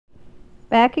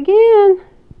Back again.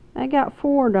 I got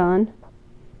 4 done.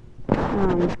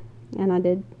 And I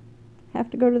did have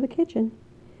to go to the kitchen,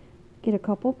 get a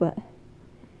couple, but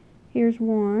here's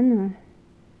one.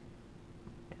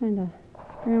 I kind of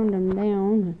round them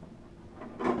down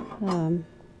and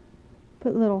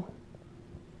put little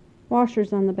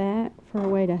washers on the back for a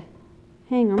way to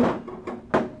hang them.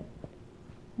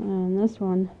 And this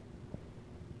one,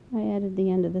 I added the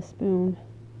end of the spoon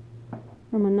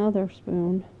from another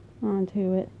spoon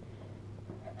onto it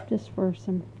just for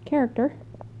some character.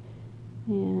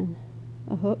 And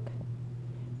a hook,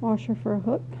 washer for a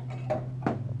hook.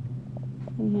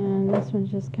 And this one's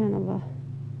just kind of a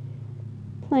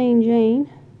plain Jane,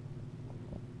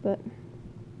 but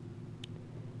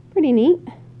pretty neat.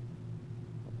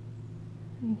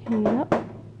 Hang it up.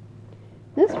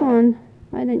 This one,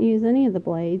 I didn't use any of the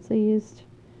blades. I used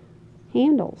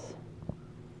handles.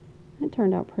 It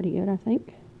turned out pretty good, I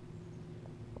think.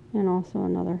 And also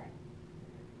another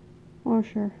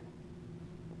washer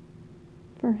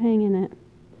for hanging it.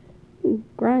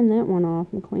 Didn't grind that one off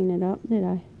and clean it up, did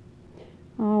I?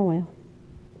 Oh well.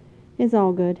 It's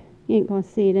all good. You ain't gonna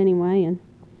see it anyway, and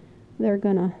they're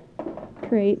gonna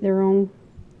create their own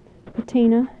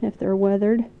patina if they're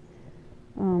weathered.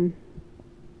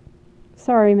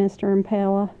 Sorry, Mr.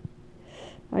 Impala.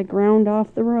 I ground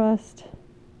off the rust.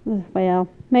 Well,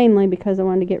 mainly because I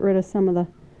wanted to get rid of some of the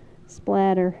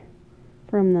splatter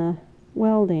from the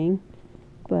welding.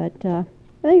 But I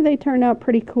think they turned out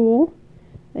pretty cool.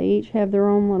 They each have their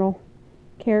own little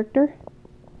character.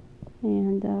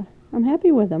 And I'm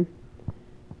happy with them.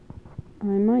 I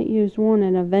might use one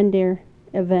at a vender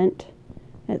event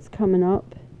that's coming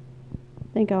up.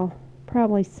 I think I'll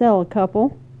probably sell a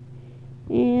couple.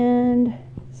 And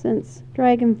since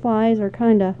dragonflies are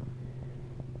kind of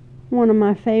one of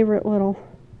my favorite little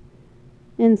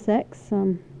insects,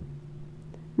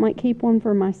 might keep one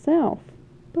for myself.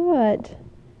 But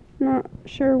not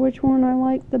sure which one I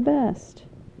like the best.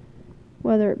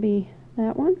 Whether it be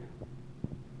that one,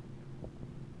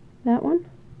 that one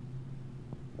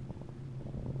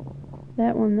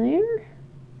there.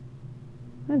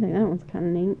 I think that one's kind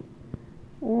of neat.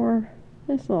 Or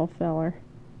this little feller.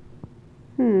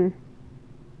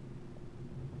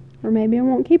 Or maybe I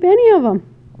won't keep any of them.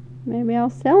 Maybe I'll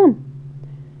sell them.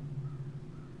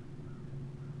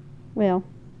 Well,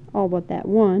 all but that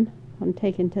one I'm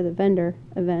taking to the vendor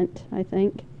event, I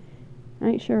think. I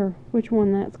ain't sure which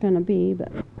one that's going to be,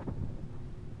 but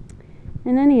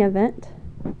in any event,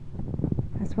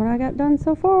 that's what I got done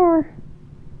so far.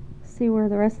 See where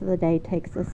the rest of the day takes us.